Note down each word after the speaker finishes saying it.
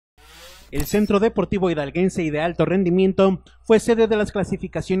El Centro Deportivo Hidalguense y de Alto Rendimiento fue sede de las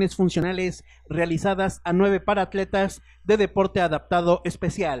clasificaciones funcionales realizadas a 9 paratletas de Deporte Adaptado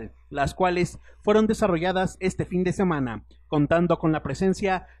Especial, las cuales fueron desarrolladas este fin de semana, contando con la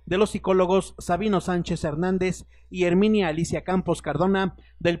presencia de los psicólogos Sabino Sánchez Hernández y Herminia Alicia Campos Cardona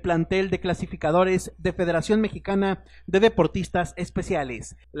del plantel de clasificadores de Federación Mexicana de Deportistas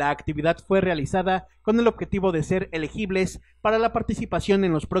Especiales. La actividad fue realizada con el objetivo de ser elegibles para la participación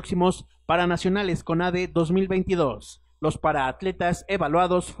en los próximos Paranacionales CONADE 2022. Los paraatletas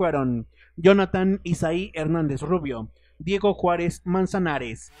evaluados fueron Jonathan Isaí Hernández Rubio, Diego Juárez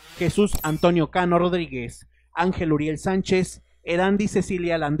Manzanares, Jesús Antonio Cano Rodríguez, Ángel Uriel Sánchez, Erandi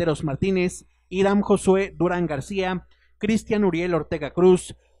Cecilia Landeros Martínez, Iram Josué Durán García, Cristian Uriel Ortega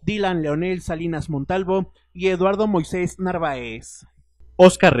Cruz, Dylan Leonel Salinas Montalvo y Eduardo Moisés Narváez.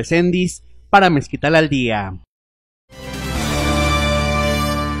 Oscar Recendis para Mezquital al Día.